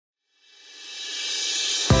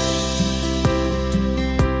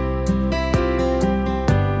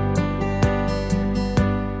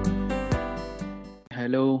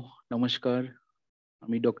Hello, নমস্কার।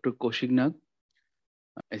 আমি doctor Kaushik নাগ,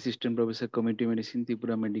 assistant professor community medicine,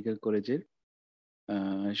 Tripura medical কলেজের।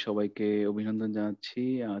 সবাইকে অভিনন্দন জানাচ্ছি।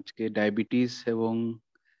 আজকে ডায়াবেটিস এবং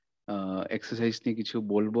এক্সারসাইজ নিয়ে কিছু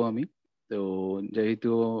বলবো আমি। তো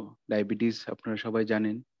যেহেতু ডায়াবেটিস আপনারা সবাই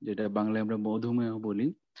জানেন, যেটা বাংলায় আমরা মধুমেহ বলি,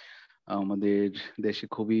 আমাদের দেশে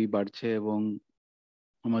খুবই বাড়ছে এবং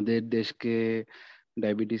আমাদের দেশকে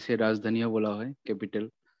ডায়াবেটিসের রাজধানীও বলা হয়, ক্যাপিটাল।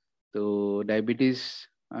 তো ডায়াবেটিস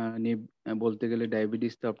নিয়ে বলতে গেলে,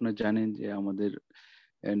 ডায়াবেটিস তো আপনারা জানেন যে আমাদের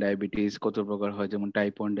ডায়াবেটিস কত প্রকার হয়, যেমন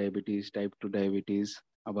টাইপ 1 ডায়াবেটিস, টাইপ 2 ডায়াবেটিস,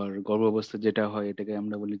 আবার গর্ভাবস্থা যেটা হয় এটাকে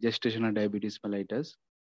আমরা বলি জেস্টেশনাল ডায়াবেটিস মেলাইটাস।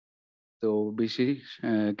 তো বেশি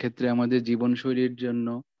ক্ষেত্রে আমাদের জীবনশৈলীর জন্য,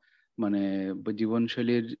 মানে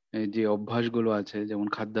জীবনশৈলীর যে অভ্যাসগুলো আছে, যেমন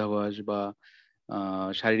খাদ্যাভ্যাস বা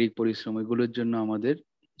শারীরিক পরিশ্রম, এগুলোর জন্য আমাদের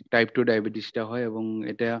টাইপ 2 ডায়াবেটিসটা হয়। এবং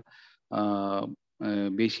এটা আহ,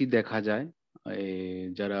 বেশি দেখা যায়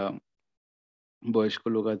যারা বয়স্ক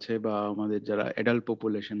লোক আছে বা আমাদের যারা অ্যাডাল্ট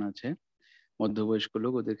পপুলেশন আছে, মধ্যবয়স্ক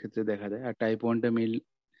লোক, ওদের ক্ষেত্রে দেখা যায়। আর টাইপ 1টা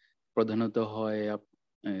প্রধানত হয়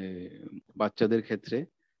বাচ্চাদের ক্ষেত্রে।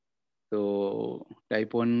 তো টাইপ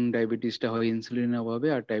 1 ডায়াবেটিসটা হয় ইনসুলিনের অভাবে,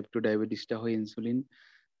 আর টাইপ 2 ডায়াবেটিসটা হয়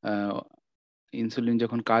আহ, ইনসুলিন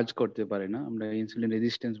যখন কাজ করতে পারে না, আমরা ইনসুলিন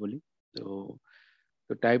রেজিস্ট্যান্স বলি। তো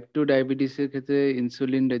তো টাইপ 2 ডায়াবেটিসের ক্ষেত্রে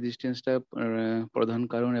ইনসুলিন রেজিস্ট্যান্সটা প্রধান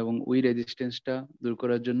কারণ, এবং ওই রেজিস্ট্যান্সটা দূর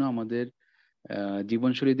করার জন্য আমাদের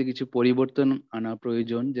জীবনশৈলীতে কিছু পরিবর্তন আনা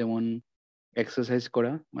প্রয়োজন, যেমন এক্সারসাইজ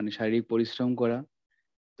করা, মানে শারীরিক পরিশ্রম করা।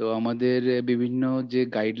 তো আমাদের বিভিন্ন যে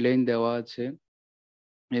গাইডলাইন দেওয়া আছে,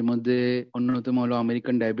 এর মধ্যে অন্যতম হলো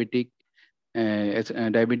আমেরিকান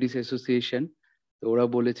ডায়াবেটিস অ্যাসোসিয়েশন। তো ওরা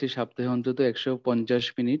বলেছে সপ্তাহে অন্তত 150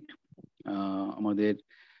 মিনিট আমাদের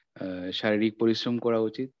শারীরিক পরিশ্রম করা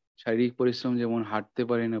উচিত। শারীরিক পরিশ্রম যেমন হাঁটতে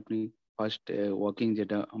পারেন আপনি, ফার্স্ট ওয়াকিং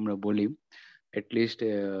যেটা আমরা বলি, অ্যাটলিস্ট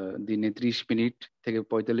দিনে 30 মিনিট থেকে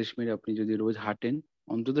 45 মিনিট আপনি যদি রোজ হাঁটেন,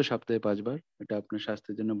 অন্তত সপ্তাহে 5 বার, এটা আপনার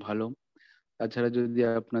স্বাস্থ্যের জন্য ভালো। তাছাড়া যদি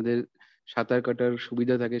আপনাদের সাঁতার কাটার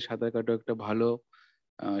সুবিধা থাকে, সাঁতার কাটা একটা ভালো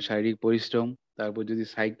শারীরিক পরিশ্রম। তারপর যদি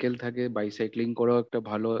সাইকেল থাকে, বাইসাইক্লিং করাও একটা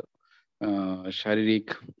ভালো শারীরিক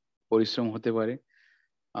পরিশ্রম হতে পারে।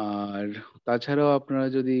 আর তাছাড়াও আপনারা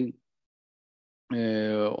যদি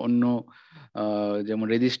অন্য যেমন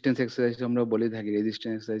রেজিস্ট্যান্স এক্সারসাইজ আমরা বলে থাকি,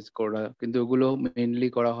 রেজিস্ট্যান্স এক্সারসাইজ করা, কিন্তু ওগুলো মেইনলি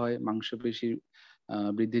করা হয় মাংসপেশি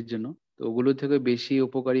বৃদ্ধির জন্য। তো ওগুলো থেকে বেশি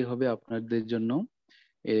উপকারী হবে আপনাদের জন্য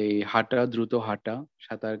এই হাঁটা, দ্রুত হাঁটা,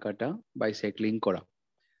 সাঁতার কাটা, বাইসাইক্লিং করা।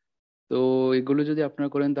 তো এগুলো যদি আপনারা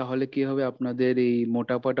করেন তাহলে কি হবে, আপনাদের এই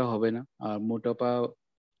মোটাপাটা হবে না। আর মোটাপা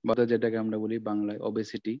বা যেটাকে আমরা বলি বাংলায়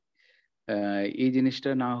ওবেসিটি, এই জিনিসটা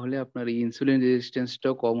না হলে আপনার ইনসুলিন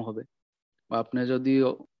রেজিস্ট্যান্সটাও কম হবে। বা আপনার যদি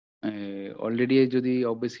অলরেডি যদি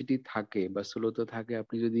ওবেসিটি থাকে বা স্থূলতা থাকে,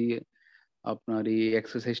 আপনি যদি আপনার এই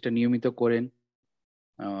এক্সারসাইজটা নিয়মিত করেন,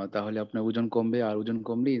 তাহলে আপনার ওজন কমবে। আর ওজন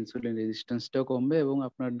কমলে ইনসুলিন রেজিস্ট্যান্সটাও কমবে, এবং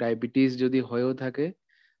আপনার ডায়াবেটিস যদি হয়েও থাকে,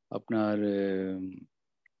 আপনার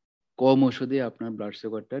কম ওষুধে আপনার ব্লাড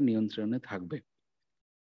সুগারটা নিয়ন্ত্রণে থাকবে।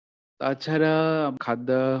 তাছাড়া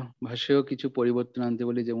খাদ্যাভ্যাসেও কিছু পরিবর্তন আনতে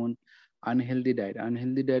বলি, যেমন আনহেলদি ডায়েট।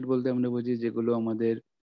 আনহেলদি ডায়েট বলতে আমরা বুঝি যেগুলো আমাদের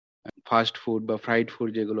ফাস্ট ফুড বা ফ্রাইড ফুড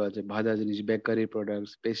যেগুলো আছে, ভাজা জিনিস, বেকারি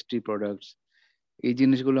প্রোডাক্টস, পেস্ট্রি প্রোডাক্টস, এই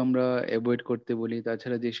জিনিসগুলো আমরা অ্যাভয়েড করতে বলি।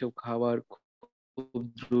 তাছাড়া যেসব খাবার খুব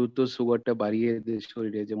দ্রুত সুগারটা বাড়িয়ে দেয়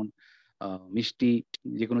শরীরে, যেমন মিষ্টি,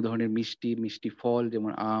 যে কোনো ধরনের মিষ্টি, মিষ্টি ফল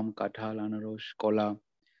যেমন আম, কাঁঠাল, আনারস, কলা,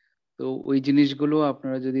 তো ওই জিনিসগুলো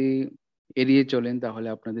আপনারা যদি এড়িয়ে চলেন তাহলে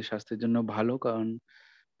আপনাদের স্বাস্থ্যের জন্য ভালো। কারণ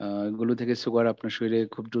এগুলো থেকে সুগার আপনার শরীরে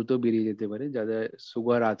খুব দ্রুত বেরিয়ে যেতে পারে। যাদের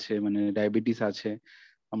সুগার আছে, মানে ডায়াবেটিস আছে,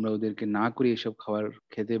 আমরা ওদেরকে না করি এসব খাবার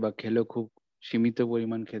খেতে, বা খেলেও খুব সীমিত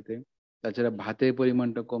পরিমাণ খেতে। তাছাড়া ভাতের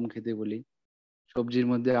পরিমাণটা কম খেতে বলি। সবজির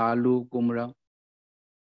মধ্যে আলু, কুমড়া,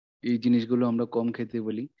 এই জিনিসগুলো আমরা কম খেতে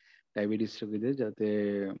বলি ডায়াবেটিস রোগীদের, যাতে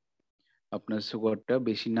আপনার সুগারটা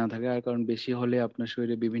বেশি না থাকে। আর কারণ বেশি হলে আপনার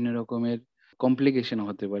শরীরে বিভিন্ন রকমের কমপ্লিকেশন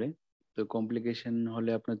হতে পারে। তো কমপ্লিকেশন হলে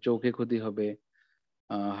আপনার চোখে ক্ষতি হবে,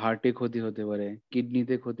 হার্টে ক্ষতি হতে পারে,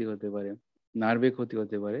 কিডনিতে ক্ষতি হতে পারে, নার্ভে ক্ষতি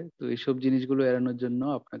হতে পারে। তো এইসব জিনিসগুলো এড়ানোর জন্য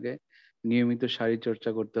আপনাকে নিয়মিত শারীর চর্চা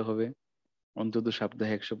করতে হবে, অন্তত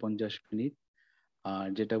সপ্তাহে 150 মিনিট। আর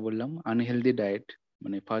যেটা বললাম আনহেলদি ডায়েট,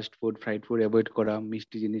 মানে fast food, fried food avoid করা,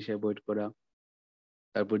 মিষ্টি জিনিস অ্যাভয়েড করা,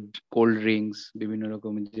 তারপর কোল্ড ড্রিঙ্কস, বিভিন্ন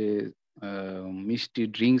রকমের যে মিষ্টি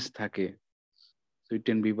ড্রিঙ্কস থাকে, সুইট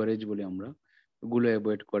এন্ড বিভারেজ বলি আমরা, ওগুলো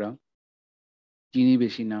অ্যাভয়েড করা, চিনি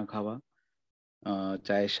বেশি না খাওয়া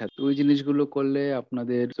চায়ের সাথে। ওই জিনিসগুলো করলে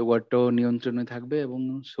আপনাদের সুগারটাও নিয়ন্ত্রণে থাকবে, এবং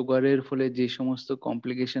সুগারের ফলে যে সমস্ত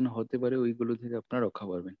কমপ্লিকেশন হতে পারে ওইগুলো থেকে আপনার রক্ষা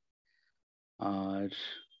পাবেন। আর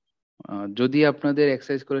যদি আপনাদের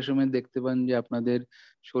এক্সারসাইজ করার সময় দেখতে পান যে আপনাদের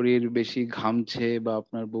শরীর বেশি ঘামছে বা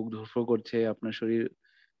আপনার বুক ধড়ফড় করছে, আপনার শরীর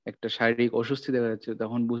একটা শারীরিক অস্বস্তি দেখা যাচ্ছে,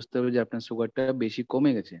 তখন বুঝতে হবে যে আপনার সুগারটা বেশি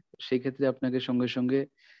কমে গেছে। সেই ক্ষেত্রে আপনাকে সঙ্গে সঙ্গে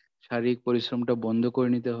শারীরিক পরিশ্রমটা বন্ধ করে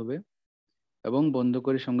নিতে হবে, এবং বন্ধ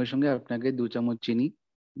করে সঙ্গে সঙ্গে আপনাকে 2 চামচ চিনি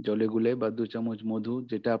জলে গুলে বা 2 চামচ মধু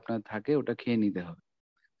যেটা আপনার থাকে ওটা খেয়ে নিতে হবে।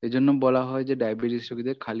 এই জন্য বলা হয় যে ডায়াবেটিস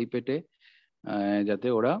রোগীদের খালি পেটে যাতে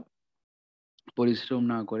ওরা পরিশ্রম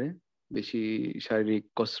না করে, বেশি শারীরিক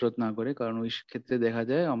কসরত না করে, কারণ ওই ক্ষেত্রে দেখা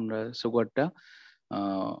যায় আমরা সুগারটা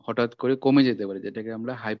হঠাৎ করে কমে যেতে পারে, যেটাকে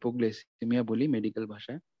আমরা হাইপোগ্লাইসেমিয়া বলি মেডিকেল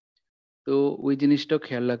ভাষায়। তো ওই জিনিসটাও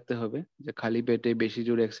খেয়াল রাখতে হবে যে খালি পেটে বেশি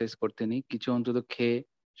জোরে এক্সারসাইজ করতে নেই, কিছু অন্তত খেয়ে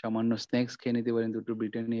সামান্য স্ন্যাক্স খেয়ে নিতে পারেন, দুটো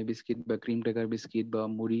ব্রিটানিয়া বিস্কিট বা ক্রিম টাকার বিস্কিট বা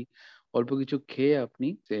মুড়ি, অল্প কিছু খেয়ে আপনি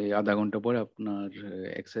যে আধা ঘন্টা পর আপনার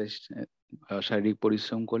এক্সারসাইজ শারীরিক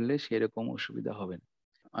পরিশ্রম করলে সেরকম অসুবিধা হবে না।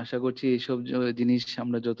 আশা করছি এইসব জিনিস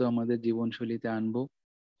আমরা যত আমাদের জীবনশৈলীতে আনবো,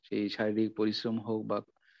 সেই শারীরিক পরিশ্রম হোক বা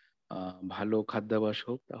ভালো খাদ্যাভ্যাস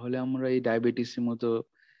হোক, তাহলে আমরা এই ডায়াবেটিসের মতো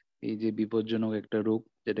এই যে বিপজ্জনক একটা রোগ,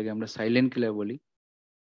 যেটাকে আমরা সাইলেন্ট কিলার বলি,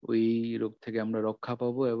 ওই রোগ থেকে আমরা রক্ষা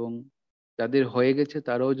পাবো। এবং যাদের হয়ে গেছে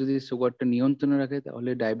তারাও যদি সুগারটা নিয়ন্ত্রণে রাখে, তাহলে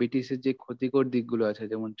ডায়াবেটিসের যে ক্ষতিকর দিকগুলো আছে,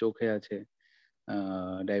 যেমন চোখে আছে,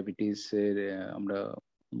 ডায়াবেটিসের আমরা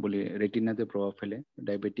বলি রেটিনাতে প্রভাব ফেলে,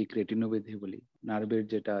 ডায়াবেটিক রেটিনোপ্যাথি বলি, নার্ভের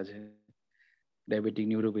যেটা আছে ডায়াবেটিক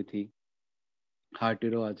নিউরোপ্যাথি,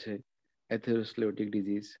 হার্টেরও আছে অ্যাথেরোস্ক্লেরোটিক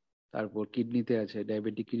ডিজিজ, তারপর কিডনিতে আছে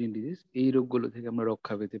ডায়াবেটিক কিডনি ডিজিজ, এই রোগগুলো থেকে আমরা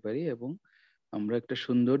রক্ষা পেতে পারি এবং আমরা একটা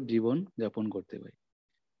সুন্দর জীবন যাপন করতে পারি।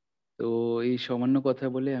 তো এই সামান্য কথা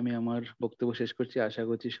বলে আমি আমার বক্তব্য শেষ করছি। আশা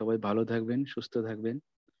করছি সবাই ভালো থাকবেন, সুস্থ থাকবেন,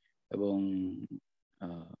 এবং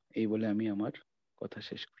এই বলে আমি আমার কথা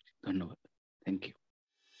শেষ করছি। ধন্যবাদ। Thank you.